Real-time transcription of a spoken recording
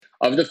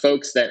of the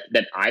folks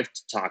that I've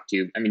talked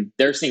to, I mean,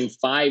 they're seeing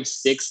 5,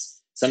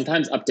 6,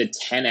 sometimes up to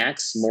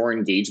 10x more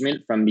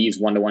engagement from these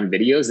one-to-one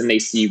videos than they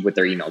see with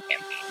their email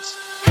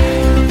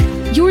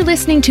campaigns. You're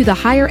listening to The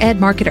Higher Ed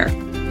Marketer,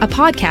 a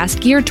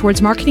podcast geared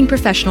towards marketing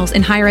professionals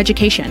in higher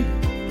education.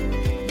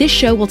 This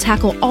show will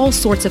tackle all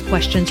sorts of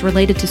questions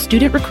related to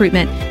student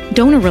recruitment,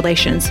 donor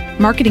relations,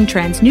 marketing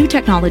trends, new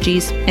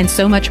technologies, and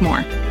so much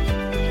more.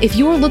 If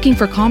you're looking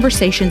for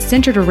conversations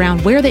centered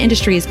around where the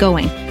industry is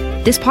going,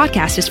 this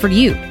podcast is for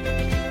you.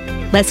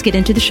 Let's get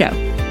into the show.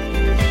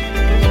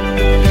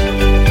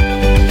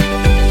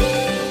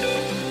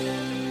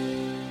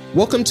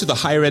 Welcome to the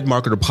Higher Ed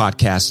Marketer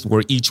Podcast,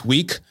 where each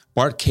week,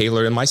 Bart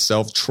Kaler and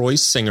myself, Troy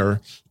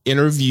Singer,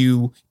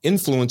 interview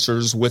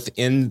influencers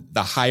within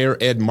the higher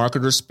ed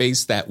marketer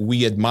space that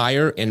we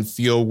admire and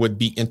feel would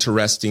be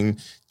interesting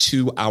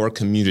to our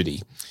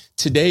community.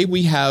 Today,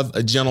 we have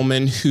a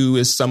gentleman who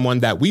is someone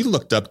that we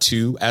looked up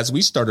to as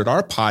we started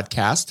our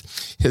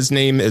podcast. His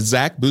name is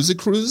Zach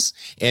Busekrus,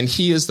 and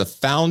he is the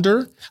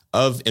founder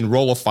of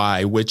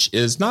Enrollify, which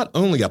is not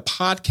only a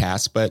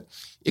podcast, but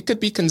it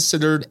could be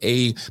considered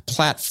a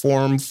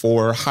platform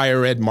for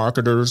higher ed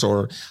marketers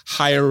or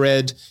higher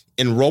ed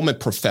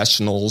enrollment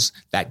professionals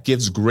that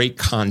gives great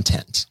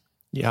content.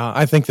 Yeah,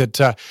 I think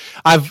that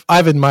I've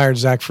admired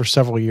Zach for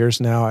several years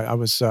now.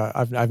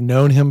 I've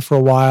known him for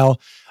a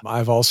while.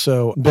 I've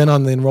also been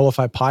on the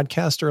Enrollify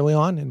podcast early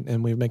on,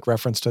 and we make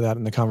reference to that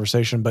in the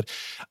conversation. But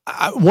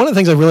one of the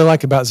things I really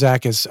like about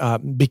Zach is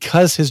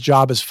because his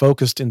job is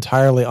focused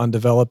entirely on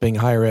developing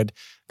higher ed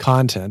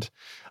content,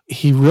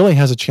 he really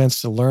has a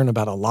chance to learn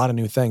about a lot of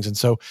new things. And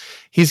so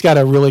he's got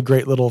a really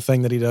great little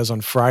thing that he does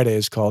on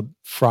Fridays called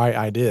Fry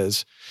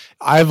Ideas.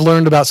 I've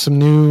learned about some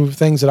new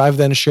things that I've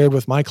then shared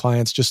with my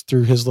clients just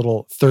through his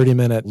little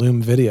 30-minute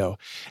Loom video.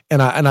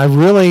 And I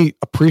really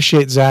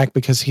appreciate Zach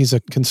because he's a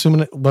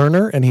consummate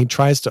learner, and he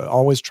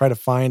always try to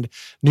find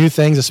new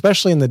things,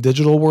 especially in the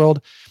digital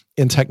world,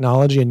 in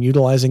technology and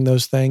utilizing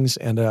those things.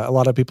 And a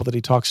lot of people that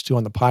he talks to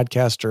on the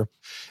podcast are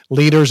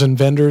leaders and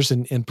vendors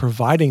in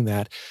providing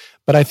that.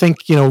 But I think,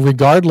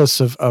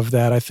 regardless of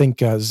that, I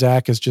think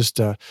Zach is just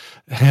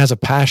has a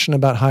passion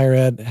about higher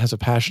ed, has a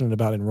passion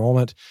about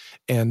enrollment,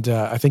 and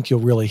I think you'll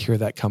really hear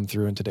that come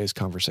through in today's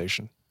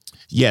conversation.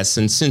 Yes,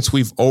 and since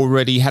we've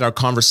already had our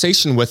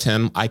conversation with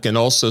him, I can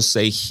also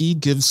say he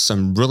gives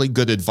some really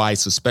good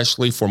advice,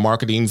 especially for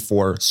marketing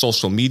for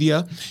social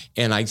media.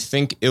 And I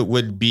think it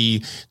would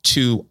be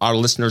to our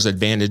listeners'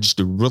 advantage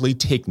to really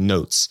take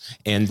notes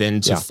and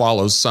then to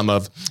follow some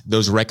of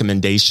those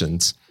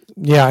recommendations.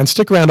 Yeah, and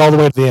stick around all the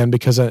way to the end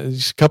because a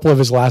couple of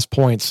his last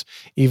points,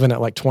 even at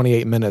like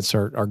 28 minutes,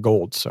 are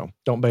gold. So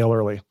don't bail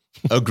early.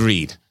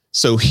 Agreed.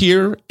 So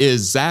here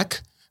is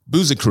Zach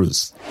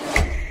Busekrus.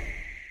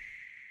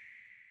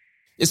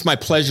 It's my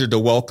pleasure to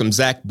welcome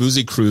Zach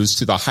Busekrus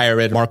to the Higher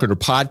Ed Marketer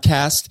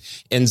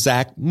Podcast. And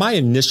Zach, my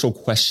initial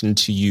question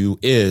to you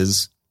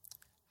is,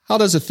 how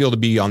does it feel to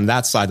be on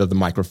that side of the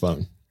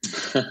microphone?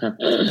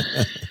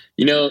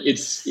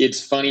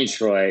 It's funny,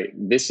 Troy.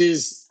 This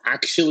is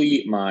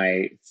actually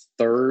my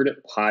third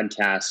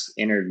podcast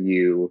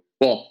interview.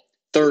 Well,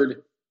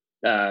 third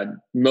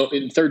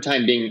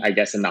time being, I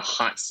guess, in the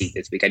hot seat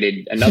this week. I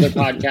did another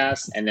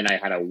podcast, and then I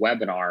had a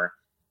webinar,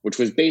 which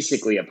was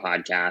basically a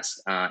podcast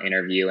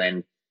interview,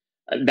 and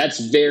that's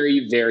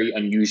very, very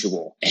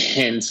unusual.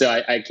 And so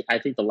I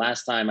think the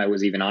last time I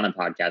was even on a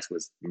podcast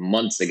was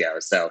months ago.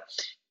 So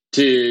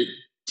to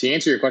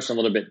answer your question a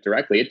little bit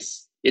directly,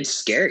 it's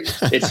scary.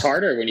 It's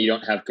harder when you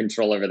don't have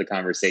control over the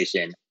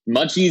conversation.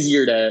 Much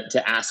easier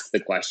to ask the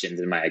questions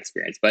in my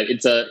experience, but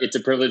it's a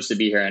privilege to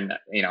be here. And,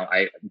 I'm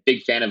a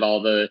big fan of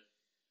all the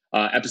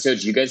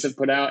episodes you guys have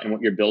put out and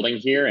what you're building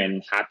here,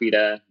 and happy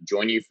to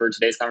join you for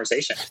today's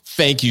conversation.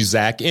 Thank you,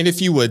 Zach. And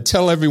if you would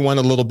tell everyone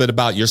a little bit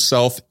about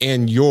yourself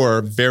and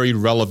your very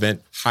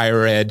relevant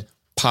higher ed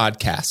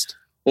podcast.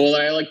 Well,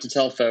 what I like to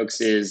tell folks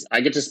is I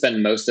get to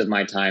spend most of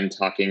my time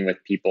talking with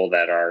people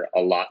that are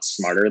a lot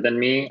smarter than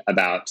me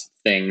about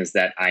things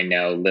that I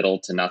know little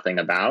to nothing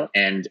about.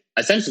 And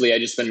essentially, I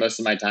just spend most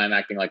of my time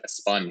acting like a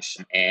sponge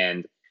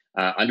and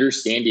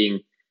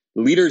understanding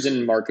leaders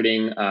in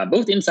marketing,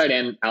 both inside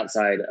and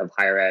outside of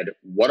higher ed.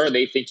 What are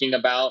they thinking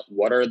about?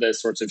 What are the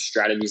sorts of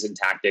strategies and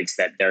tactics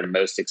that they're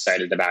most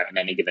excited about in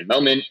any given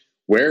moment?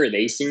 Where are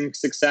they seeing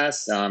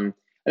success? And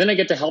then I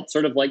get to help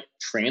sort of like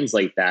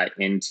translate that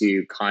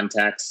into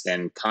context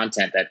and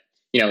content that,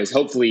 is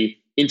hopefully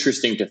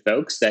interesting to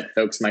folks, that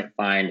folks might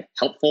find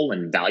helpful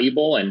and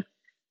valuable, and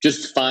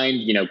just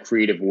find,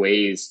 creative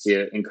ways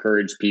to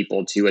encourage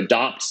people to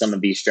adopt some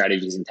of these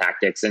strategies and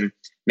tactics and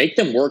make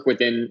them work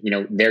within,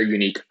 their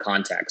unique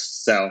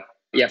context. So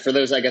yeah, for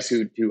those, I guess,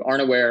 who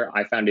aren't aware,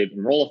 I founded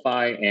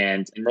Enrollify,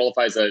 and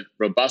Enrollify is a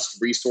robust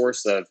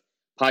resource of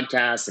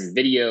podcasts and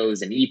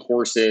videos and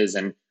e-courses,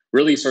 and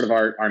really sort of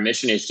our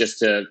mission is just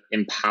to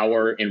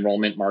empower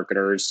enrollment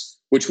marketers,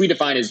 which we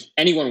define as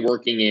anyone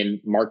working in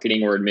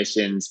marketing or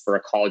admissions for a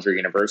college or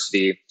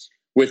university,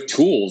 with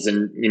tools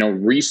and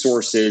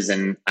resources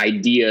and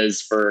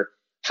ideas for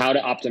how to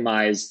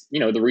optimize,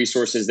 the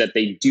resources that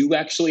they do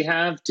actually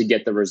have to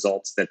get the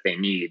results that they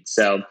need.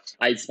 So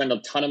I spend a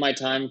ton of my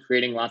time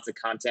creating lots of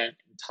content,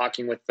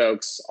 talking with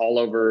folks all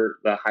over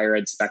the higher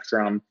ed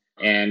spectrum,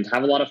 and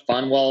have a lot of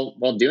fun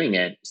while doing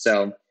it.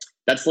 So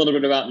that's a little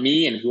bit about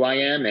me and who I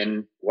am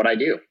and what I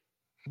do.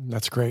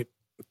 That's great.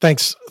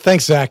 Thanks,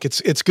 Zach.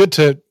 It's good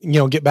to,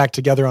 get back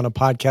together on a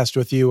podcast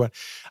with you.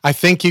 I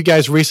think you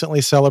guys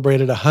recently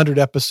celebrated 100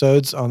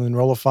 episodes on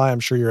Enrollify. I'm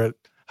sure you're at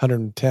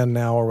 110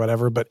 now or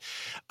whatever, but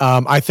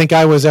I think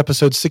I was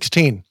episode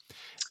 16.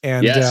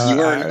 And yes, you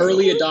were an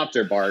early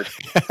adopter, Bart.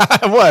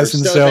 I was.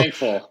 We're so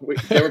thankful.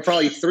 There were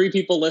probably 3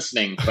 people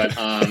listening, but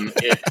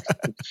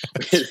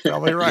it's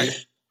probably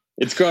right.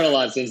 It's grown a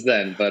lot since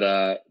then,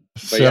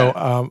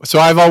 So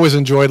I've always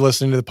enjoyed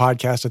listening to the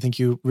podcast. I think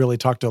you really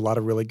talk to a lot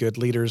of really good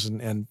leaders,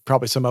 and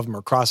probably some of them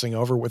are crossing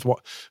over with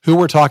who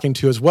we're talking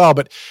to as well.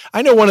 But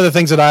I know one of the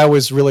things that I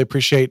always really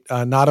appreciate,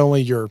 not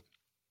only your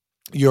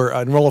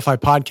Enrollify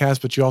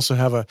podcast, but you also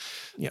have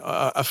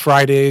a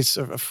Fridays.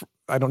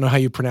 I don't know how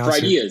you pronounce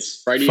it.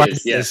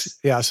 Fridays, yes.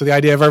 Yeah. So the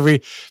idea of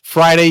every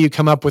Friday you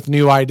come up with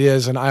new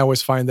ideas, and I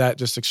always find that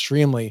just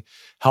extremely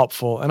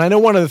helpful. And I know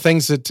one of the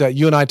things that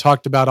you and I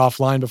talked about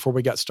offline before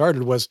we got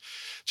started was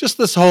just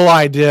this whole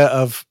idea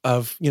of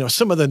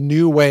some of the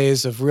new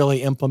ways of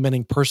really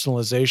implementing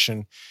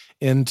personalization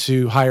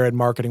into higher ed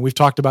marketing. We've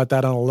talked about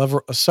that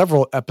on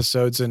several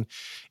episodes, and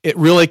it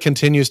really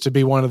continues to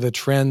be one of the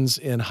trends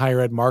in higher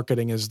ed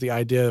marketing is the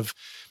idea of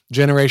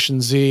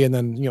Generation Z and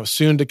then,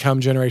 soon to come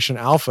Generation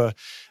Alpha.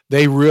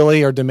 They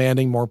really are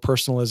demanding more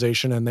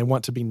personalization and they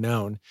want to be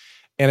known.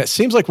 And it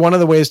seems like one of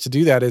the ways to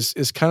do that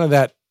is kind of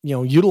that,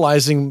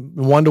 utilizing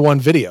one-to-one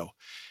video.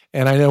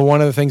 And I know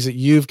one of the things that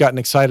you've gotten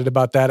excited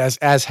about that,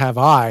 as have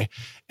I.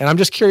 And I'm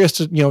just curious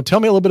to, tell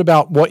me a little bit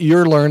about what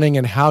you're learning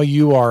and how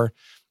you are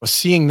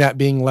seeing that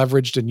being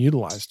leveraged and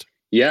utilized.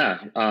 Yeah,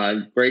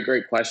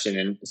 great question.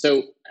 And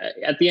so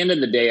at the end of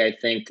the day, I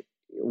think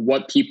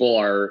what people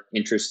are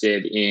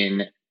interested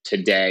in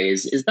today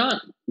is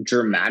not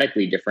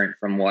dramatically different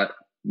from what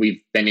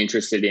we've been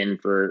interested in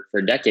for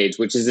decades,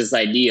 which is this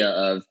idea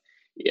of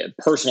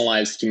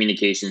personalized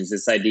communications,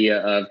 this idea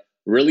of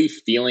really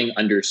feeling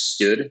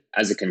understood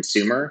as a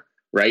consumer,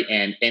 right?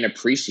 And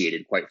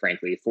appreciated, quite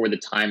frankly, for the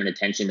time and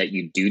attention that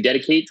you do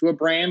dedicate to a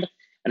brand.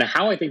 And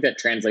how I think that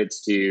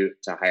translates to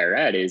higher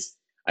ed is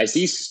I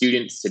see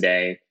students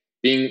today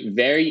being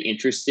very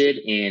interested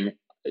in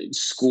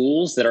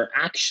schools that are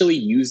actually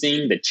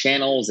using the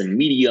channels and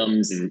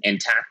mediums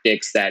and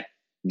tactics that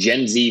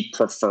Gen Z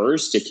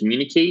prefers to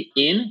communicate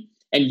in,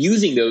 and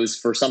using those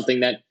for something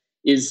that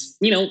is,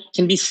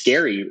 can be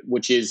scary,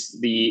 which is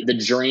the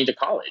journey to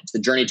college, the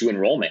journey to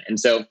enrollment. And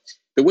so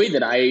the way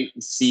that I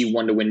see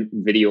one-to-one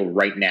video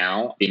right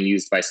now being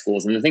used by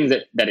schools, and the thing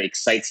that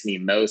excites me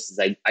most is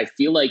I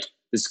feel like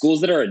the schools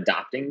that are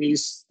adopting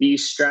these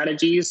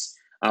strategies,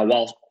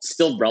 while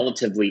still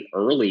relatively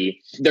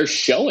early, they're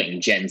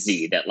showing Gen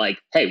Z that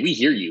hey, we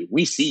hear you,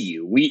 we see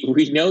you,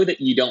 we know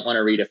that you don't want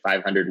to read a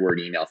 500-word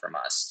email from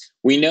us.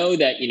 We know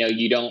that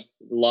you don't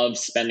love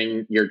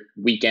spending your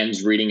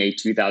weekends reading a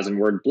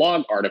 2,000-word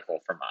blog article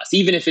from us,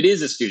 even if it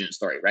is a student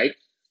story, right?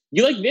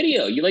 You like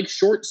video, you like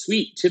short,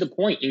 sweet, to the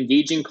point,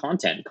 engaging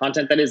content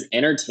that is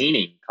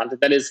entertaining,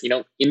 content that is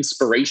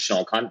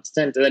inspirational,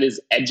 content that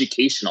is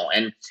educational,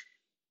 and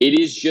it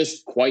is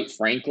just, quite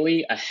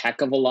frankly, a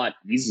heck of a lot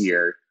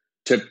easier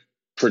to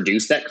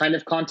produce that kind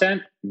of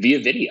content via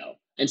video.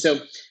 And so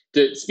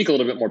to speak a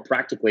little bit more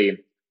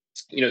practically,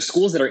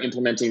 schools that are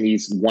implementing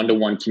these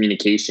one-to-one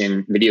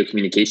communication, video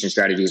communication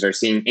strategies are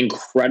seeing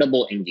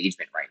incredible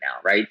engagement right now,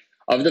 right?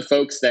 Of the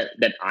folks that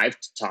I've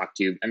talked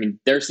to,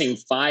 they're seeing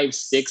 5,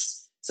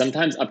 6,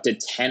 sometimes up to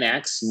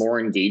 10x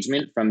more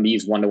engagement from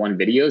these one-to-one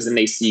videos than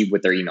they see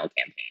with their email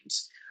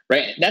campaigns,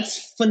 right?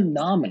 That's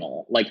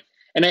phenomenal.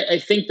 And I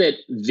think that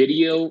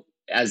video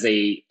as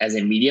a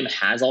medium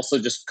has also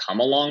just come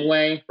a long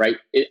way, right?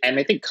 And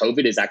I think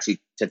COVID is actually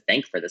to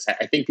thank for this.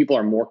 I think people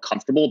are more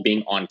comfortable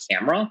being on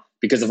camera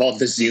because of all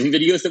the Zoom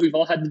videos that we've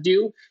all had to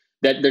do,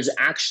 that it's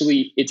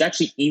actually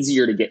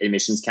easier to get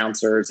admissions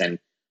counselors and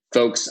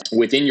folks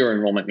within your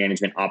enrollment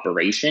management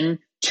operation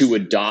to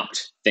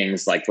adopt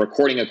things like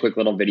recording a quick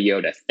little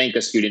video to thank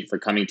a student for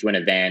coming to an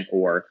event,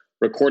 or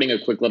recording a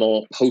quick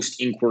little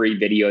post-inquiry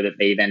video that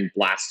they then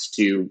blast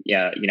to,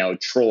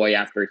 Troy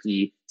after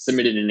he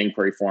submitted an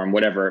inquiry form,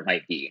 whatever it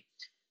might be.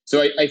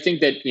 So I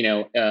think that,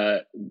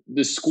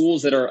 the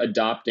schools that are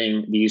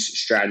adopting these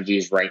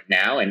strategies right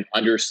now and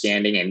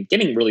understanding and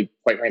getting really,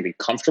 quite frankly,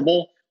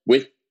 comfortable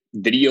with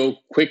video,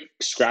 quick,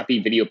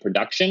 scrappy video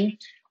production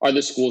are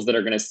the schools that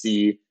are going to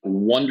see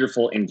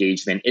wonderful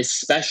engagement,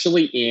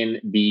 especially in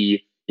the,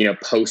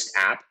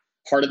 post-app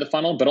part of the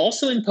funnel, but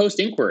also in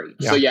post-inquiry.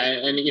 Yeah. So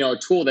and a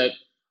tool that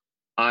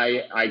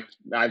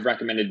I've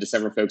recommended to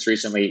several folks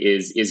recently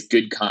is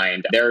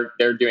GoodKind.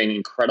 They're doing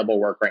incredible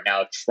work right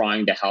now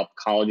trying to help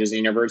colleges and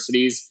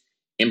universities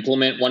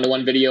implement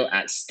one-to-one video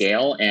at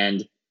scale.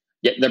 And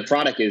Yeah, their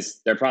product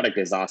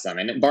is awesome.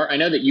 And Bart, I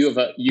know that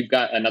you've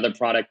got another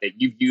product that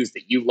you've used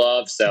that you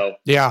love. So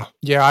Yeah.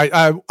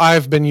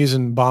 I've been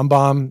using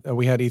BombBomb.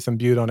 We had Ethan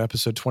Butte on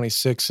episode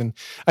 26, and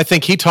I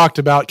think he talked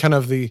about kind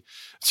of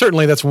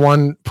certainly that's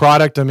one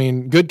product. I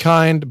mean,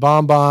 GoodKind,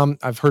 BombBomb.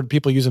 I've heard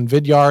people using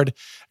Vidyard.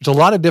 There's a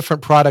lot of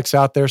different products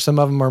out there. Some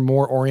of them are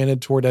more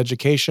oriented toward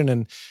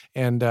education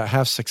and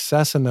have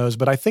success in those.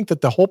 But I think that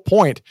the whole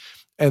point,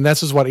 and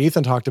this is what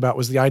Ethan talked about,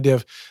 was the idea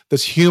of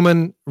this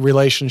human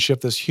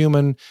relationship, this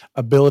human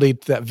ability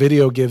that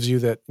video gives you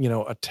that,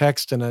 a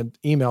text and an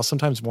email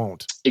sometimes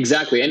won't.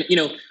 Exactly. And,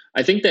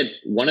 I think that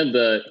one of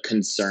the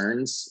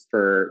concerns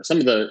for some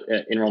of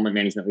the enrollment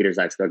management leaders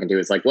I've spoken to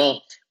is like,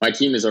 well, my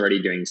team is already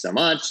doing so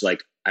much.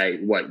 Like,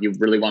 you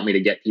really want me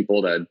to get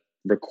people to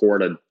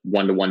record a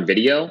one-to-one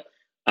video?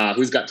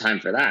 Who's got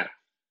time for that?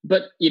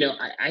 But,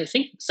 I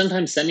think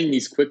sometimes sending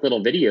these quick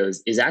little videos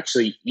is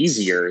actually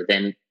easier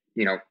than,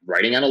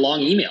 writing out a long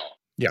email.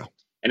 Yeah.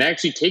 And it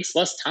actually takes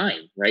less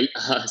time, right?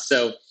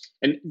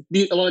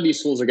 A lot of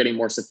these tools are getting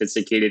more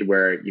sophisticated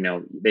where,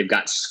 they've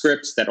got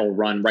scripts that'll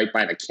run right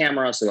by the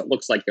camera. So it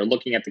looks like you're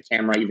looking at the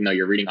camera, even though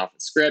you're reading off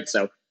the script.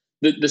 So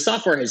the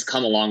software has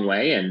come a long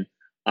way. And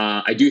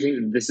I do think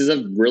that this is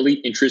a really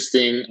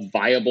interesting,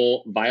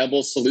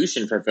 viable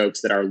solution for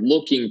folks that are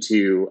looking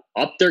to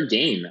up their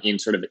game in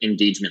sort of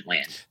engagement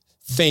land.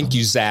 Thank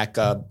you, Zach.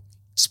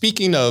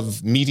 Speaking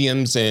of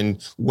mediums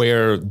and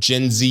where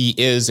Gen Z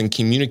is and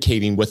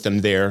communicating with them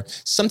there,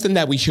 something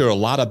that we hear a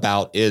lot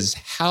about is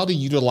how to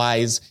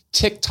utilize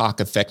TikTok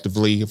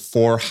effectively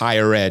for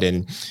higher ed.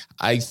 And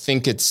I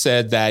think it's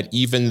said that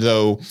even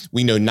though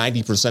we know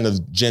 90%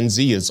 of Gen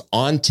Z is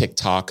on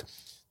TikTok,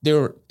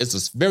 there is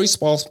a very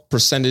small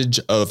percentage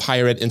of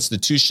higher ed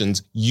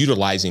institutions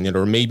utilizing it,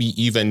 or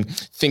maybe even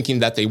thinking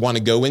that they want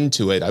to go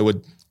into it. I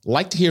would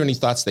like to hear any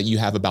thoughts that you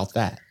have about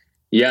that.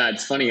 Yeah,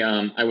 it's funny.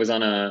 I was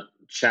on a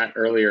chat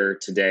earlier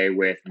today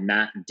with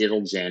Matt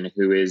Diddlegen,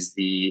 who is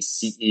the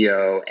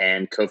CEO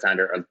and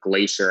co-founder of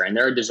Glacier, and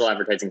they're a digital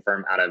advertising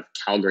firm out of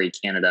Calgary,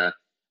 Canada,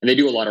 and they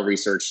do a lot of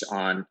research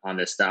on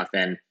this stuff.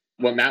 And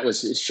what Matt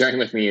was sharing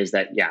with me is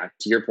that, yeah,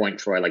 to your point,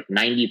 Troy, like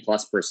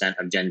 90+%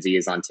 of Gen Z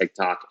is on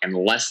TikTok, and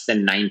less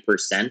than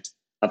 9%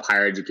 of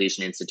higher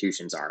education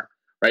institutions are,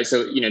 right?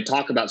 So,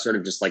 talk about sort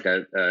of just like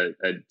a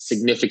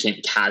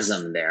significant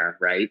chasm there,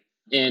 right?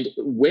 And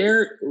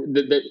where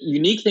the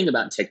unique thing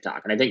about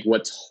TikTok, and I think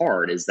what's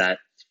hard, is that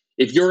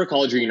if you're a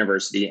college or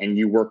university and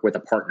you work with a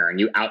partner and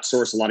you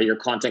outsource a lot of your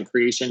content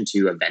creation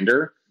to a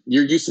vendor,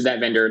 you're used to that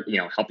vendor,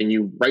 helping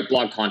you write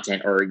blog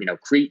content or,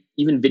 create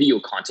even video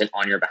content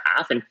on your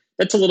behalf. And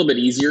that's a little bit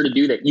easier to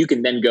do, that you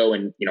can then go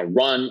and,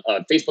 run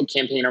a Facebook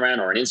campaign around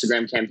or an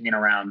Instagram campaign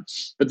around.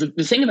 But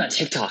the thing about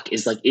TikTok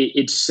is like,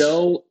 it's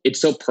so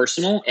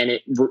personal, and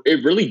it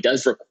really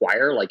does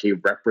require like a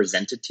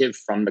representative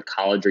from the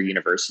college or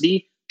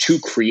university to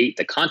create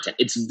the content.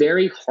 It's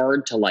very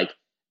hard to like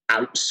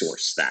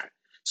outsource that.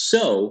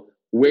 So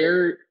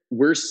where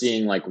we're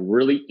seeing like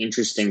really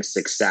interesting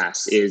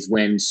success is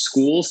when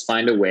schools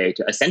find a way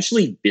to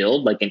essentially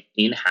build like an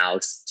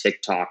in-house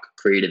TikTok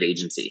creative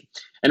agency.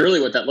 And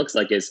really what that looks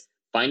like is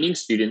finding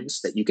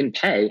students that you can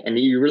pay, and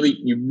you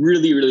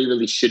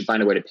really should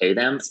find a way to pay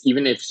them,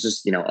 even if it's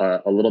just,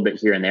 a little bit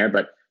here and there,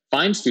 but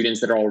find students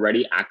that are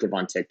already active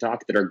on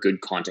TikTok that are good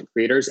content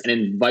creators and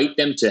invite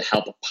them to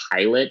help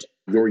pilot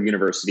your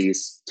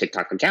university's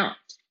TikTok account.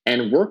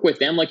 And work with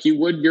them like you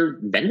would your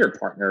vendor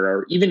partner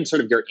or even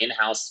sort of your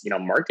in-house,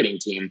 marketing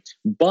team,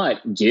 but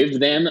give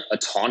them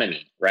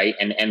autonomy, right?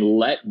 And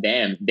let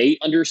them, they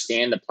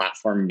understand the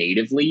platform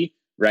natively,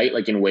 right?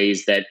 Like in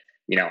ways that,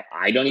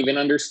 I don't even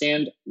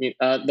understand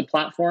the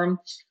platform,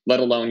 let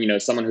alone,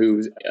 someone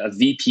who's a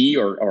VP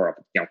or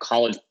a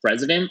college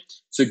president.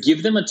 So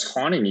give them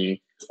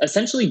autonomy,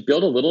 essentially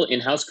build a little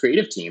in-house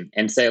creative team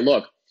and say,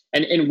 look,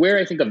 and where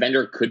I think a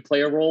vendor could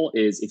play a role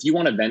is if you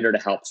want a vendor to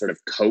help sort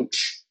of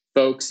coach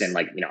folks and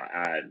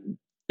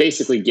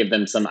basically give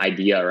them some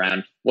idea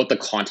around what the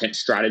content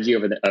strategy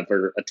over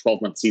a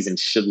 12-month season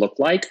should look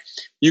like,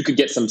 you could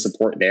get some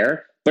support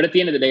there. But at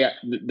the end of the day,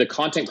 the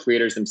content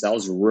creators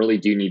themselves really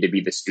do need to be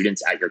the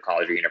students at your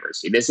college or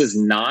university. This is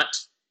not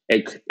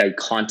a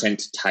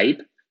content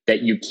type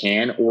that you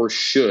can or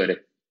should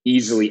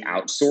easily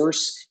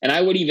outsource. And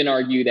I would even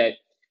argue that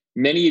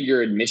many of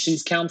your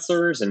admissions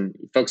counselors and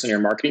folks on your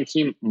marketing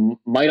team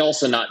might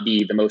also not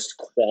be the most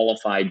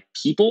qualified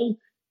people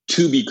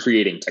to be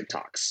creating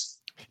TikToks.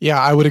 Yeah,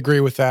 I would agree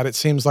with that. It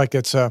seems like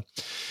it's a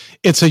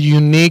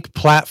unique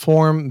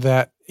platform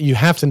that you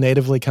have to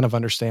natively kind of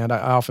understand. I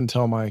often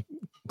tell my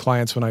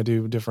clients when I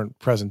do different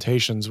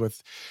presentations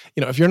with,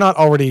 if you're not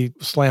already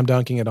slam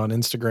dunking it on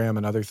Instagram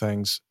and other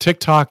things,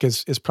 TikTok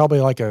is probably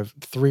like a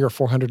 300 or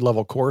 400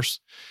 level course.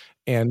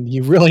 And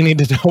you really need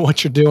to know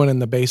what you're doing in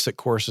the basic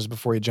courses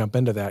before you jump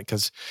into that,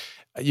 because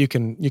you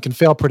can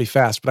fail pretty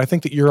fast. But I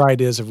think that your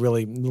ideas of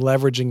really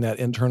leveraging that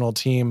internal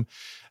team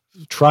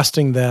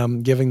trusting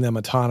them, giving them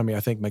autonomy, I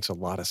think makes a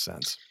lot of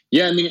sense.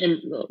 Yeah, I mean, and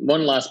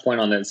one last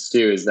point on this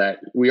too is that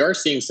we are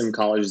seeing some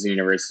colleges and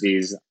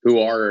universities who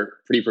are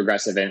pretty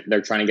progressive and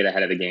they're trying to get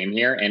ahead of the game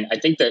here. And I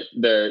think that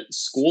the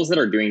schools that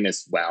are doing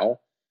this well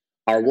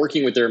are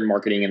working with their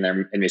marketing and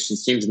their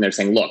admissions teams, and they're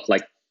saying, look,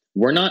 like,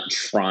 we're not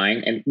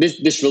trying, and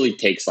this really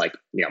takes like,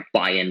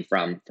 buy-in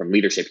from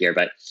leadership here,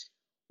 but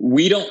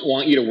we don't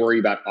want you to worry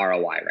about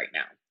ROI right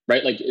now.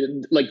 Right?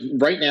 Like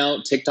right now,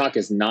 TikTok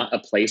is not a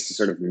place to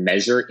sort of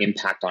measure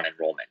impact on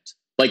enrollment.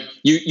 Like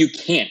you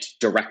can't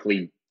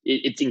directly,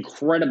 it's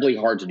incredibly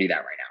hard to do that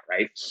right now,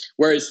 right?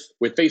 Whereas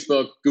with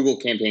Facebook, Google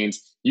campaigns,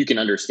 you can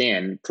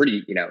understand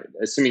pretty,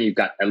 assuming you've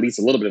got at least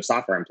a little bit of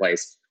software in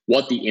place,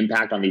 what the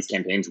impact on these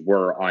campaigns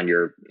were on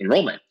your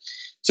enrollment.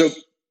 So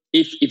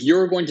if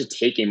you're going to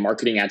take a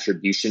marketing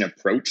attribution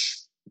approach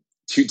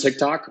to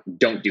TikTok,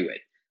 don't do it.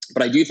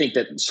 But I do think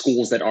that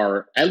schools that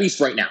are, at least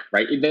right now,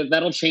 right,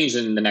 that'll change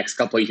in the next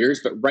couple of years.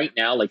 But right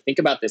now, like, think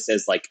about this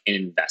as like an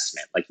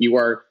investment. Like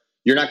you're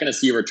not going to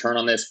see a return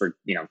on this for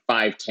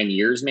 5-10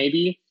 years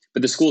maybe.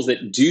 But the schools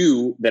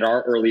that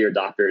are early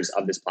adopters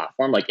of this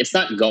platform, like, it's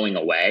not going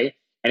away,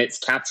 and it's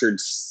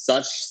captured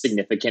such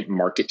significant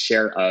market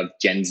share of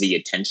Gen Z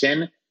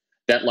attention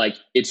that like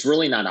it's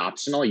really not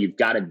optional. You've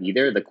got to be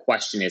there. The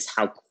question is,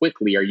 how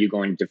quickly are you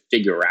going to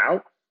figure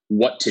out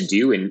what to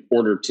do in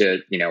order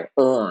to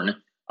earn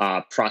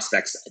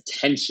prospects'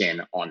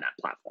 attention on that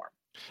platform?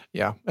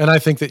 Yeah. And I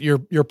think that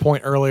your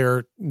point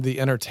earlier, the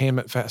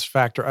entertainment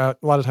factor, a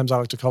lot of times I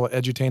like to call it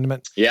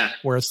edutainment. Yeah.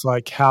 Where it's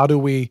like, how do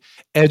we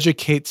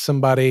educate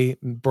somebody,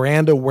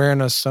 brand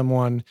awareness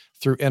someone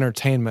through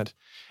entertainment?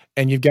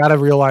 And you've got to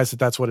realize that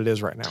that's what it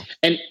is right now.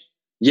 And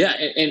yeah.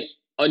 And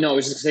oh no, I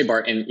was just going to say,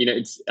 Bart, and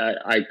it's,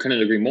 I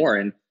couldn't agree more.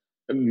 And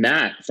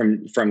Matt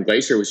from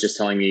Glacier was just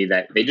telling me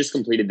that they just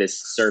completed this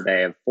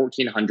survey of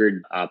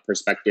 1,400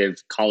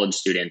 prospective college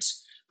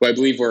students who I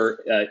believe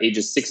were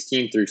ages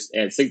 16 through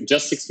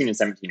just 16 and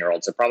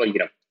 17-year-olds. So probably,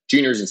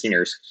 juniors and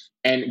seniors.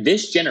 And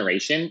this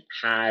generation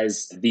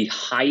has the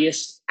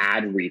highest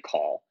ad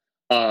recall.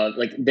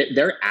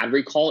 Their ad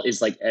recall is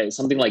like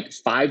something like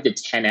 5 to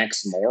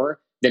 10x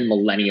more than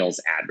millennials'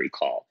 ad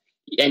recall.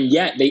 And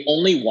yet they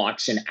only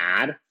watch an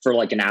ad for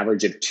like an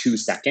average of 2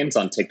 seconds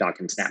on TikTok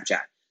and Snapchat.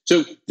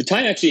 So the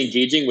time actually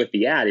engaging with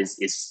the ad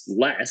is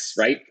less,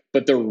 right?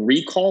 But the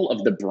recall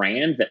of the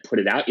brand that put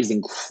it out is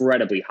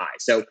incredibly high.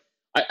 So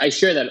I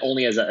share that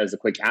only as a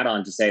quick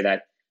add-on to say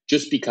that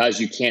just because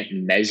you can't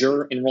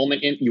measure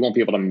enrollment, you won't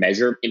be able to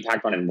measure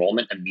impact on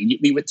enrollment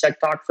immediately with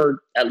TikTok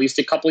for at least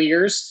a couple of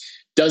years,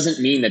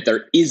 doesn't mean that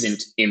there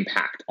isn't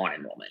impact on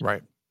enrollment.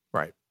 Right.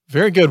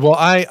 Very good. Well,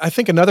 I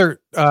think another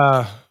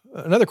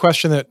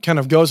question that kind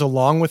of goes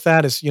along with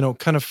that is,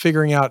 kind of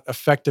figuring out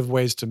effective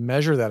ways to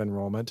measure that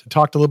enrollment.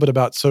 Talked a little bit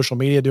about social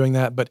media doing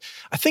that, but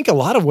I think a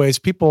lot of ways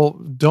people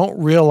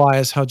don't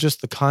realize how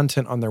just the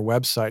content on their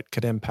website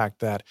could impact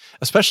that,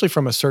 especially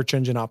from a search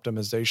engine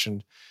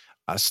optimization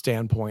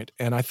standpoint.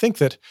 And I think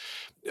that,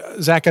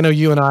 Zach, I know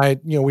you and I,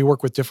 we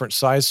work with different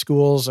size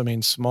schools. I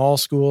mean, small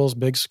schools,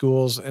 big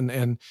schools,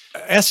 and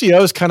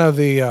SEO is kind of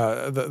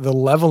the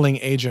leveling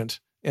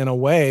agent in a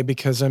way,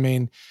 because I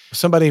mean,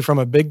 somebody from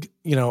a big,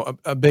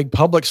 a big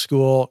public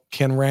school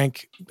can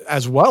rank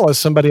as well as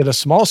somebody at a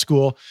small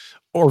school,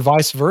 or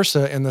vice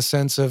versa, in the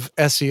sense of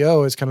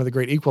SEO is kind of the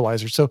great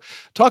equalizer. So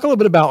talk a little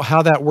bit about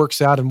how that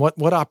works out and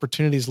what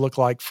opportunities look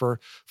like for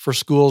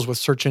schools with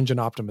search engine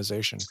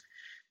optimization.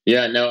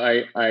 Yeah, no,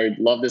 I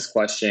love this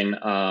question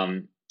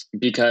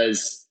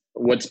because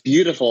what's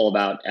beautiful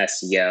about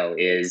SEO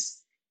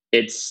is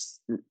it's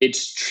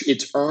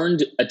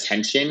earned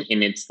attention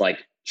in its like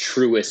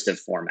truest of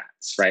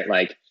formats, right?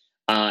 Like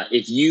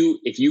if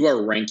you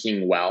are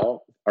ranking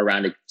well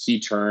around a key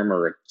term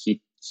or a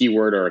key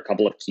keyword or a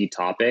couple of key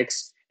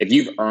topics, if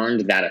you've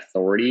earned that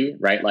authority,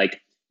 right?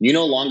 Like you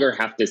no longer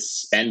have to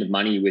spend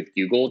money with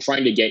Google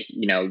trying to get,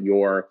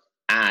 your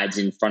ads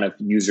in front of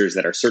users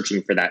that are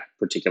searching for that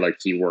particular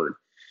keyword.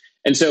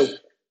 And so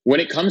when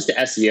it comes to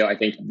SEO, I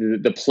think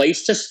the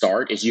place to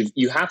start is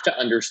you have to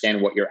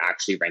understand what you're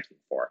actually ranking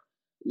for.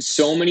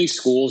 So many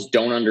schools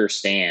don't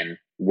understand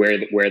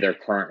where they're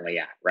currently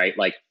at, right?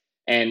 Like,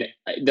 and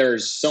there are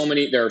so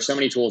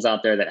many tools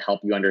out there that help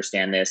you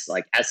understand this,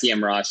 like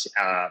SEMrush,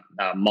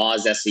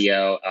 Moz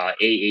SEO,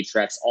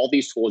 Ahrefs, all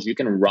these tools. You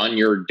can run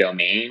your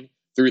domain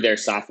through their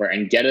software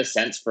and get a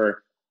sense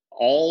for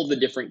all the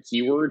different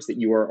keywords that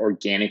you are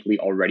organically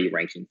already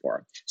ranking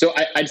for. So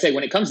I'd say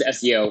when it comes to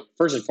SEO,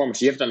 first and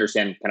foremost, you have to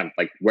understand kind of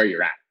like where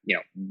you're at.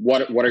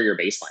 What are your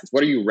baselines?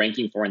 What are you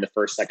ranking for in the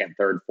first, second,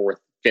 third, fourth,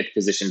 fifth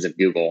positions of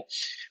Google?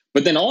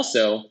 But then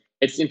also,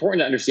 it's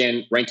important to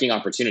understand ranking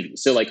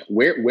opportunities. So like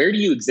where do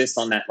you exist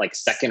on that like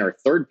second or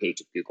third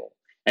page of Google?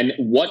 And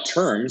what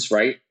terms,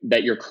 right,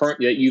 that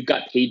you've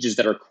got pages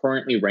that are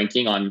currently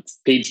ranking on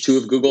page 2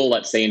 of Google,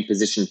 let's say in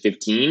position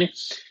 15.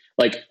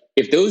 Like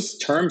if those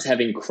terms have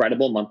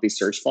incredible monthly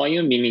search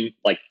volume, meaning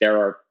like there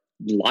are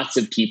lots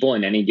of people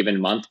in any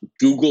given month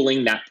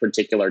Googling that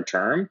particular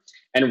term.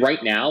 And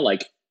right now,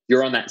 like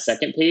you're on that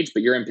second page,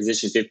 but you're in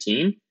position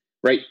 15.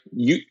 right?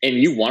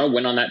 You want to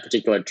win on that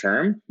particular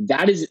term.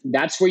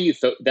 That's where you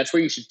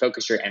should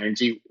focus your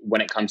energy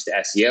when it comes to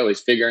SEO, is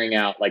figuring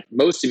out, like,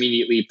 most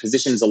immediately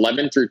positions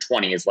 11 through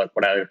 20 is what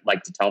I would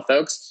like to tell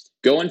folks.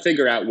 Go and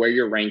figure out where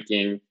you're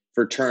ranking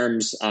for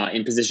terms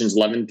in positions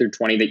 11 through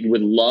 20 that you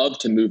would love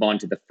to move on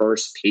to the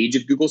first page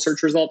of Google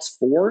search results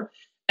for,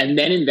 and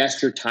then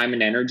invest your time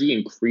and energy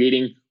in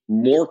creating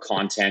more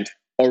content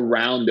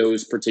around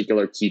those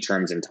particular key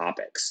terms and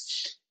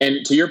topics.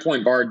 And to your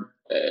point, Bard,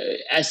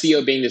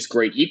 SEO being this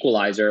great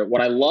equalizer,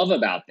 what I love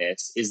about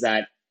this is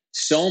that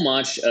so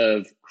much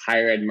of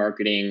higher ed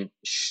marketing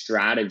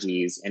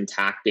strategies and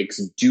tactics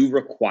do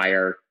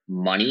require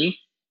money.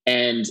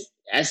 And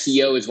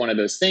SEO is one of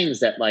those things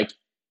that, like,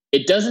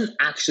 it doesn't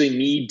actually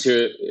need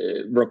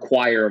to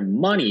require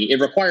money.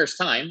 It requires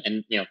time,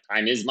 and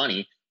time is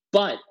money.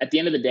 But at the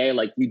end of the day,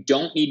 like, you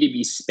don't need to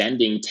be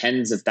spending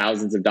tens of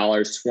thousands of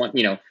dollars,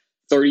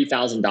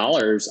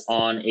 $30,000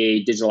 on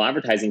a digital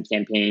advertising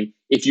campaign.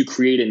 If you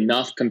create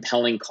enough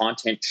compelling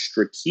content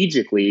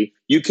strategically,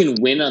 you can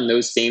win on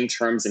those same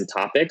terms and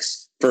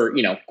topics for,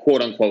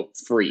 quote unquote,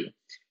 free.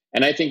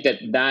 And I think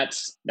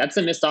that's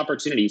a missed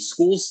opportunity.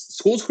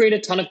 Schools create a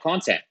ton of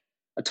content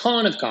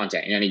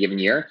in any given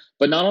year,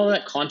 but not all of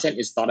that content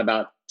is thought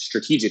about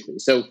strategically.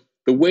 So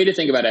the way to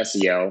think about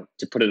SEO,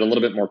 to put it a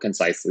little bit more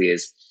concisely,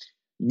 is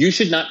you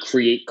should not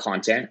create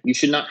content. You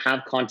should not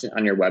have content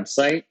on your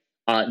website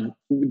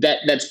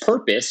that's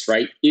purpose,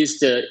 right, is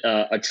to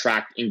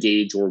attract,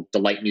 engage, or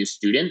delight new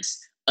students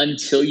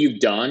until you've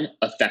done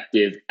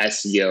effective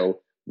SEO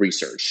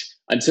research,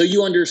 until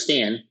you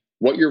understand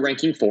what you're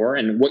ranking for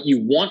and what you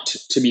want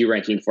to be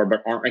ranking for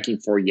but aren't ranking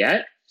for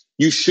yet.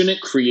 You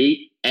shouldn't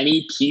create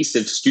any piece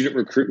of student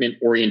recruitment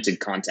oriented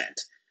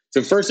content.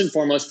 So first and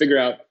foremost, figure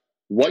out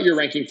what you're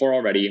ranking for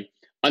already,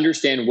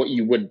 understand what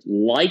you would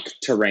like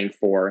to rank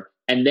for,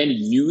 and then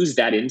use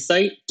that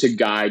insight to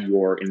guide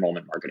your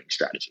enrollment marketing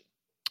strategy.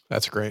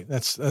 That's great.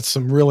 That's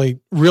some really,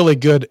 really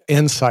good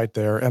insight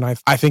there. And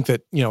I think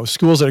that,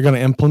 schools that are going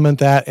to implement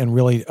that and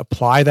really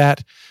apply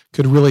that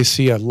could really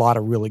see a lot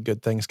of really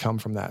good things come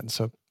from that. And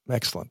so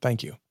excellent.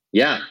 Thank you.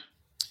 Yeah.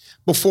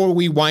 Before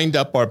we wind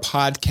up our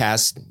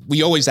podcast,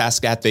 we always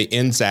ask at the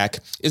end, Zach,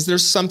 is there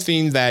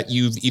something that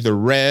you've either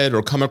read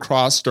or come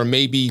across or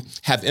maybe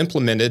have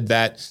implemented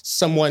that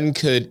someone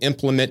could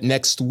implement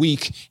next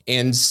week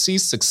and see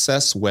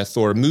success with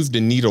or move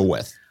the needle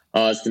with?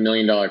 Oh, it's the $1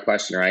 million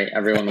question, right?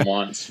 Everyone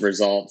wants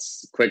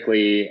results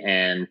quickly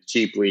and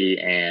cheaply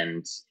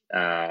and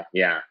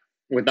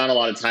with not a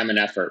lot of time and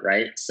effort,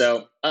 right?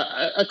 So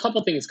a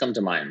couple things come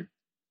to mind.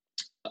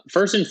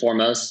 First and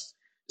foremost,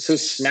 so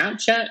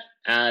Snapchat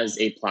as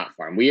a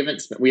platform, we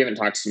haven't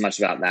talked too much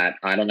about that.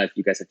 I don't know if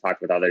you guys have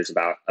talked with others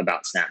about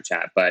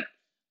Snapchat, but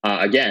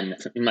again,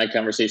 in my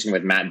conversation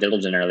with Matt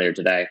Diddleton earlier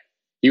today,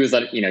 he was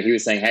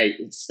saying, hey,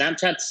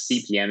 Snapchat's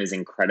CPM is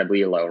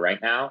incredibly low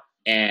right now,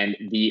 and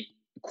the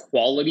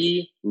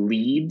quality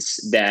leads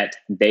that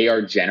they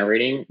are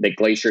generating, that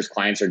Glacier's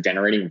clients are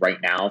generating right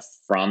now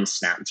from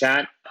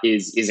Snapchat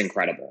is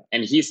incredible.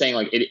 And he's saying,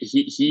 like,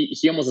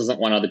 he almost doesn't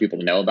want other people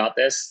to know about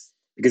this,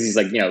 because he's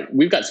like,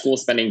 we've got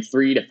schools spending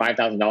 $3,000 to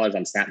 $5,000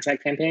 on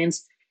Snapchat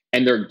campaigns,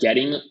 and they're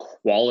getting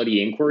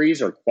quality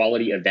inquiries or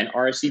quality event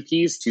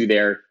RSVPs to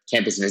their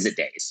campus visit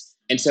days.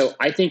 And so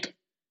I think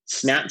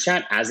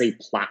Snapchat as a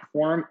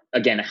platform,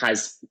 again,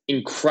 has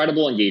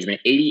incredible engagement.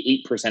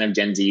 88% of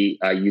Gen Z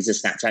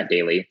uses Snapchat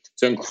daily.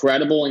 So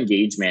incredible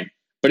engagement.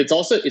 But I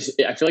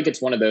feel like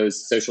it's one of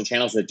those social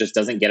channels that just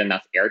doesn't get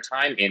enough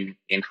airtime in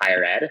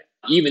higher ed,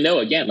 even though,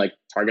 again, like,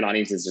 target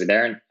audiences are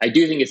there. And I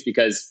do think it's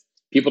because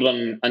people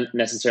don't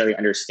necessarily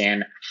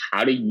understand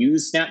how to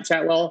use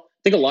Snapchat well.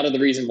 I think a lot of the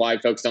reason why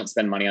folks don't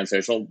spend money on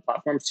social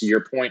platforms, to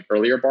your point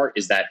earlier, Bart,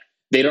 is that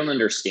they don't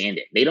understand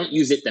it. They don't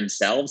use it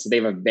themselves. So they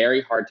have a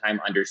very hard time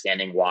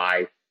understanding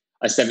why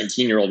a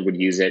 17-year-old would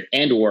use it,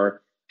 and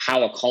or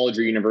how a college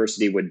or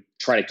university would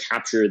try to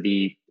capture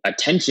the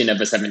attention of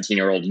a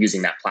 17-year-old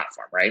using that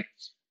platform, right?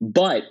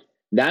 But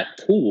that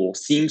pool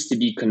seems to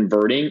be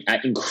converting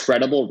at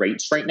incredible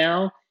rates right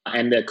now.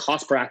 And the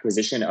cost per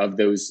acquisition of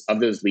those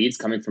leads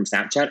coming from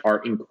Snapchat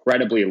are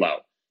incredibly low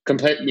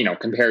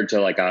compared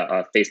to like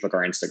a Facebook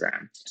or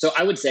Instagram. So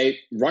I would say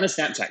run a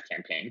Snapchat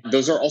campaign.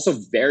 Those are also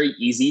very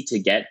easy to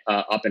get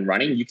up and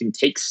running. You can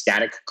take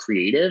static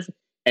creative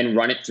and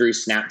run it through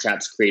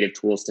Snapchat's creative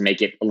tools to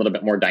make it a little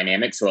bit more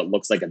dynamic, so it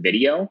looks like a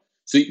video.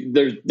 So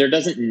there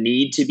doesn't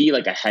need to be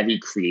like a heavy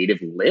creative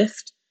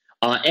lift.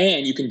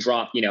 And you can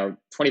drop,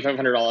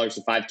 $2,500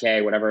 to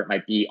 $5,000, whatever it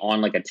might be,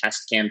 on like a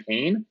test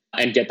campaign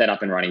and get that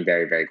up and running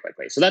very, very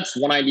quickly. So that's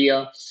one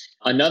idea.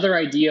 Another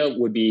idea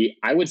would be,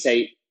 I would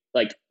say,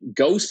 like,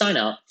 go sign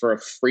up for a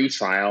free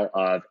trial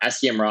of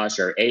SEMrush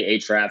or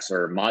Ahrefs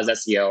or Moz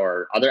SEO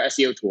or other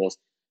SEO tools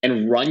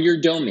and run your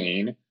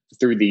domain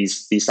through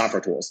these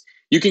software tools.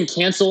 You can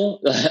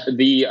cancel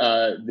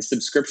the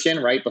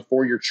subscription right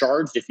before you're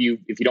charged if you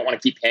don't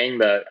want to keep paying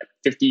the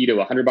 $50 to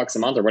 $100 a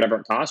month or whatever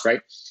it costs,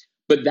 right?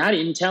 But that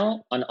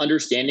intel on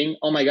understanding,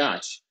 oh my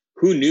gosh,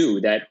 who knew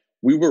that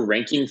we were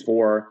ranking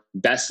for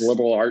best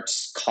liberal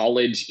arts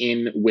college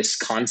in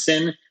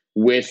Wisconsin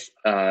with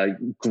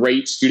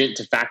great student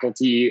to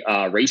faculty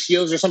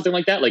ratios or something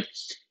like that. Like,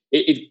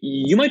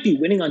 you might be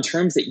winning on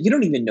terms that you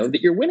don't even know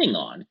that you're winning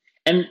on.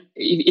 And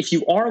if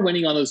you are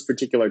winning on those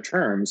particular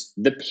terms,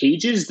 the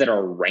pages that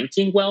are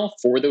ranking well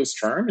for those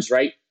terms,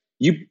 right,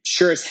 you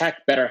sure as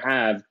heck better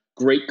have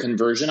great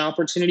conversion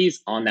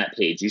opportunities on that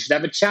page. You should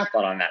have a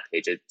chatbot on that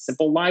page, a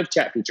simple live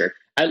chat feature.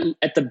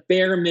 At the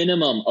bare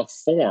minimum, a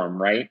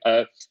form, right?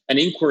 An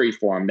inquiry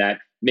form that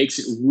makes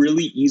it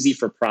really easy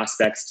for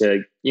prospects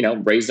to,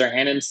 raise their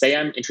hand and say,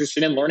 I'm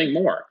interested in learning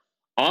more.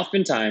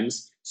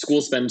 Oftentimes,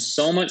 schools spend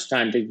so much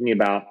time thinking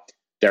about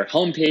their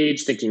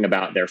homepage, thinking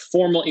about their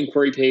formal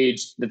inquiry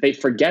page, that they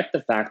forget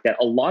the fact that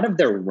a lot of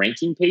their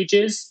ranking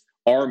pages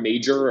are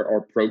major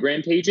or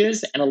program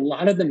pages. And a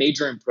lot of the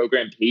major and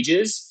program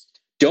pages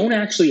don't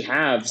actually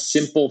have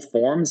simple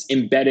forms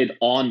embedded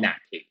on that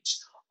page.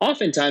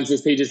 Oftentimes,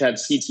 those pages have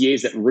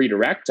CTAs that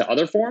redirect to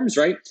other forms,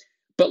 right?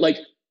 But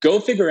go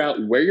figure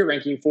out where you're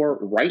ranking for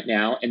right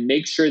now and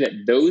make sure that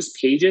those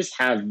pages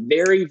have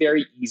very,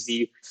 very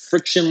easy,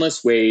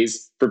 frictionless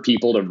ways for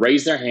people to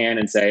raise their hand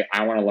and say,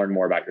 I want to learn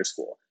more about your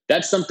school.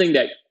 That's something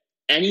that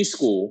any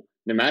school,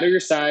 no matter your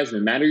size, no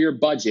matter your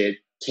budget,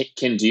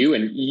 can do.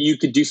 And you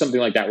could do something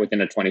like that within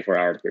a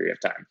 24-hour period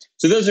of time.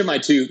 So those are my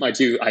two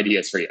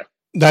ideas for you.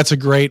 That's a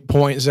great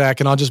point, Zach.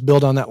 And I'll just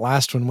build on that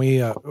last one.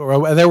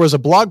 There was a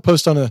blog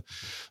post on a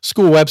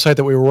school website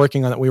that we were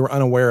working on that we were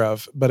unaware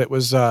of, but it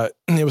was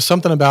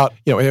something about,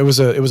 it was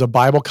a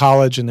Bible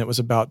college, and it was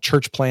about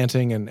church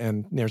planting,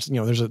 and there's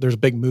a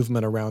big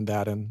movement around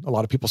that, and a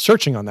lot of people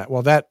searching on that.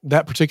 Well,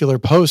 that particular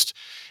post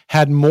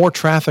had more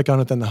traffic on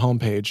it than the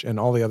homepage and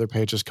all the other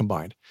pages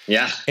combined.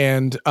 Yeah.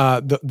 And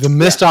the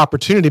missed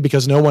opportunity,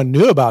 because no one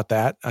knew about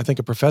that. I think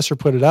a professor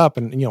put it up,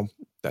 and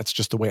that's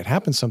just the way it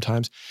happens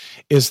sometimes,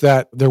 is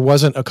that there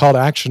wasn't a call to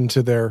action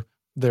to their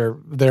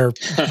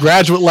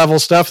graduate level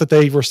stuff that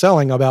they were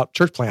selling about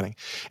church planting.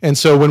 And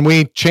so when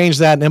we changed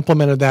that and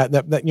implemented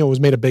that was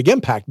made a big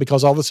impact,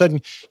 because all of a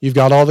sudden you've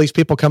got all these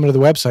people coming to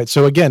the website.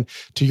 So again,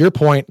 to your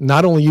point,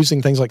 not only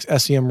using things like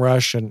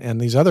SEMrush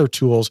and these other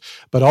tools,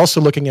 but also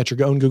looking at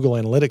your own Google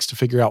Analytics to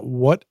figure out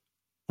what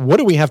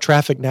do we have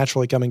traffic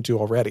naturally coming to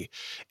already?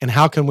 And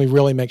how can we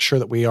really make sure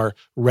that we are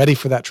ready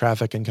for that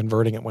traffic and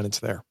converting it when it's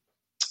there?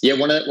 Yeah,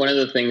 one of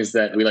the things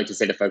that we like to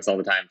say to folks all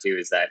the time too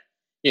is that,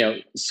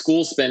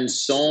 schools spend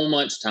so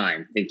much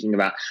time thinking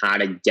about how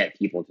to get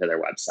people to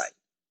their website,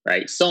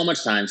 right? So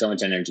much time, so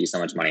much energy, so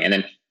much money. And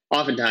then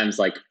oftentimes,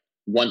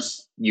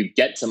 once you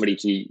get somebody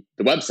to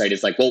the website,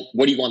 it's well,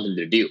 what do you want them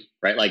to do,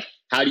 right?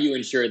 How do you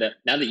ensure that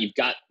now that you've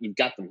got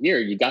them here,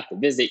 you got the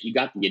visit, you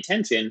got the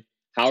attention,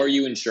 how are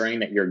you ensuring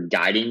that you're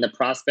guiding the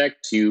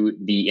prospect to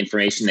the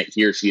information that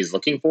he or she is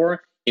looking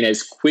for in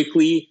as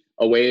quickly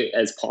a way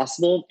as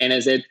possible? And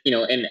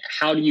and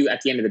how do you,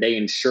 at the end of the day,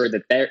 ensure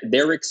that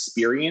their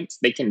experience,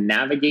 they can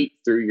navigate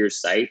through your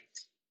site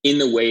in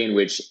the way in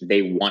which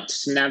they want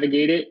to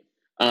navigate it?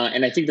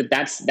 And I think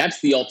that's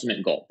the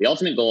ultimate goal. The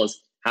ultimate goal is,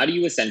 how do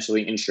you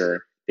essentially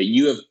ensure that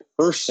you have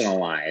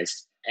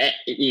personalized,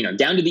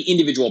 down to the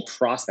individual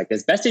prospect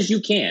as best as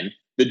you can,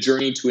 the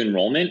journey to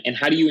enrollment? And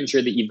how do you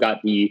ensure that you've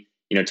got the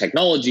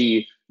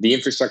technology, the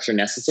infrastructure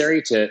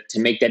necessary to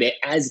make that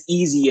as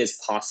easy as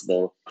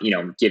possible,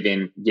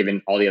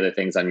 given all the other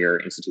things on your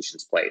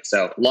institution's plate.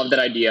 So love that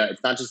idea.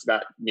 It's not just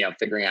about,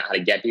 figuring out how to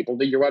get people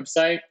to your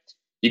website.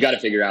 You got to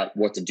figure out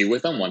what to do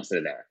with them once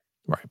they're there.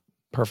 Right.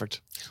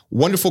 Perfect.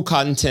 Wonderful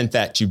content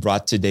that you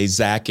brought today,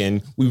 Zach.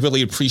 And we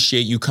really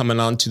appreciate you coming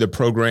on to the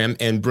program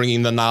and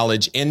bringing the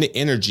knowledge and the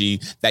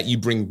energy that you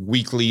bring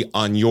weekly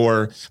on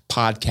your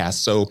podcast.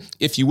 So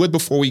if you would,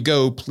 before we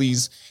go,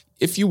 please,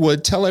 if you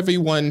would, tell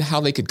everyone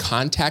how they could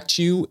contact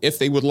you if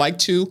they would like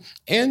to,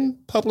 and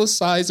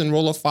publicize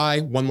Enrollify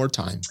one more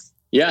time.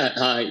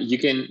 Yeah, you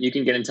can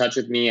get in touch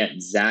with me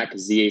at Zach,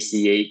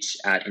 Z-A-C-H,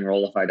 at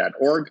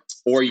Enrollify.org,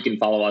 or you can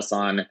follow us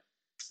on,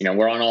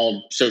 we're on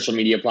all social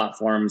media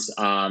platforms,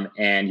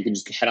 and you can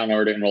just head on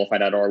over to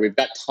Enrollify.org. We've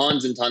got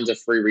tons and tons of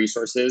free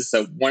resources.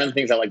 So one of the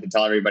things I like to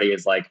tell everybody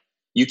is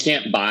you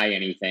can't buy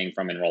anything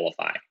from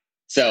Enrollify.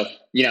 So,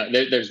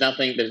 there's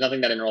nothing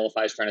that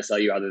Enrollify is trying to sell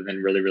you other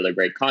than really, really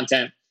great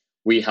content.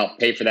 We help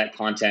pay for that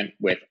content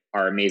with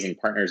our amazing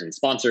partners and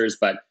sponsors,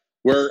 but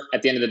we're,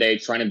 at the end of the day,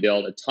 trying to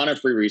build a ton of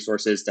free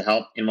resources to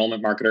help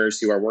enrollment marketers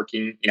who are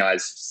working,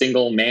 as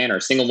single man or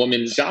single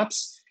woman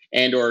shops,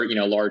 and or,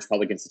 large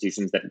public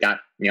institutions that got,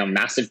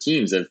 massive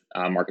teams of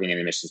marketing and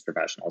admissions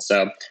professionals.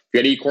 So if you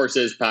had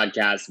e-courses,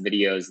 podcasts,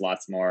 videos,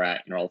 lots more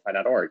at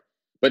Enrollify.org.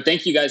 But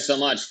thank you guys so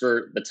much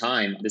for the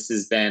time. This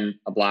has been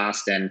a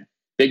blast, and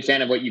big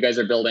fan of what you guys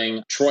are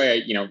building. Troy,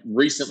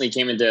 recently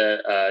came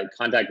into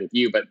contact with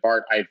you, but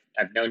Bart,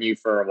 I've known you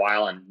for a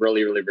while and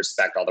really, really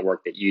respect all the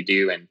work that you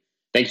do. And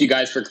thank you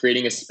guys for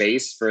creating a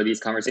space for these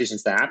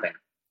conversations to happen.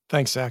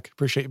 Thanks, Zach.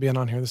 Appreciate you being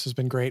on here. This has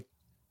been great.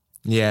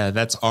 Yeah,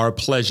 that's our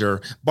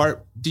pleasure.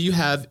 Bart, do you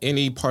have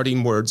any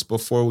parting words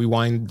before we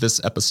wind this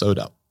episode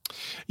up?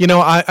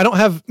 I don't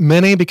have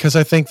many because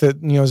I think that,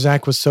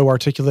 Zach was so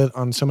articulate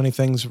on so many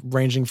things,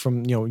 ranging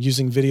from,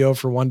 using video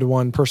for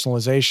one-to-one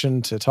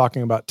personalization to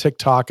talking about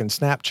TikTok and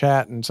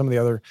Snapchat and some of the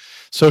other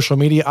social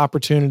media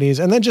opportunities.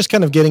 And then just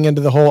kind of getting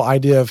into the whole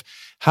idea of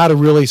how to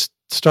really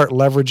start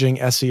leveraging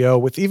SEO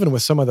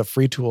with some of the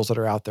free tools that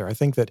are out there. I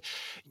think that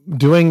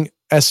doing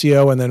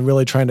SEO and then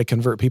really trying to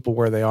convert people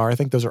where they are, I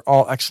think those are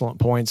all excellent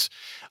points.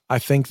 I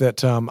think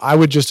that I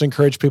would just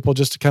encourage people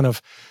just to kind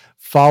of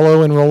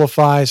follow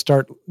Enrollify,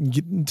 start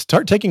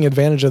taking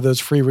advantage of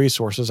those free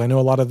resources. I know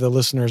a lot of the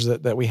listeners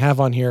that we have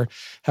on here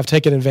have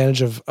taken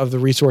advantage of the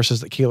resources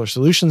that Keeler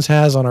Solutions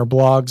has on our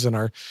blogs and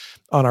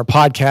on our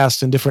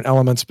podcast and different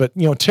elements. But,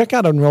 check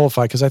out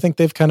Enrollify, because I think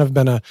they've kind of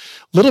been a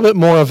little bit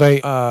more of a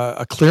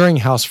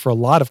clearinghouse for a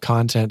lot of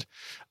content,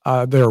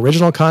 their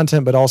original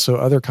content, but also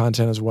other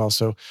content as well.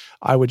 So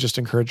I would just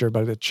encourage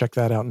everybody to check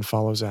that out and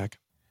follow Zach.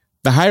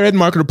 The Higher Ed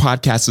Marketer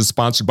Podcast is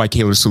sponsored by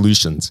Keeler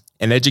Solutions,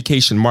 an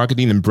education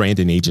marketing and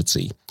branding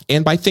agency,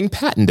 and by Think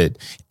Patented,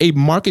 a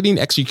marketing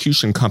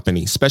execution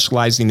company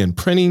specializing in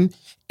printing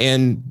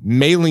and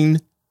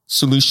mailing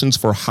solutions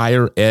for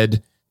higher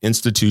ed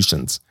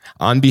institutions.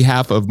 On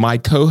behalf of my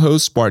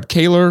co-host, Bart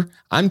Kaler,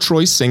 I'm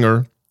Troy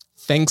Singer.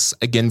 Thanks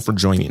again for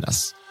joining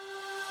us.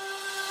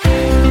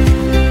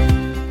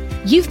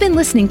 You've been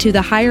listening to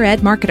The Higher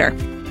Ed Marketer.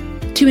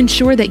 To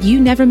ensure that you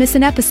never miss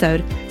an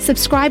episode,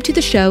 subscribe to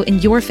the show in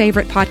your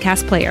favorite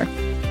podcast player.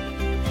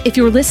 If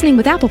you're listening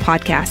with Apple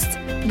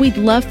Podcasts, we'd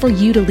love for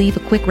you to leave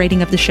a quick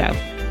rating of the show.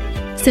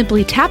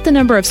 Simply tap the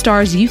number of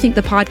stars you think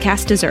the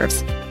podcast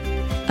deserves.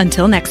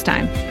 Until next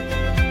time.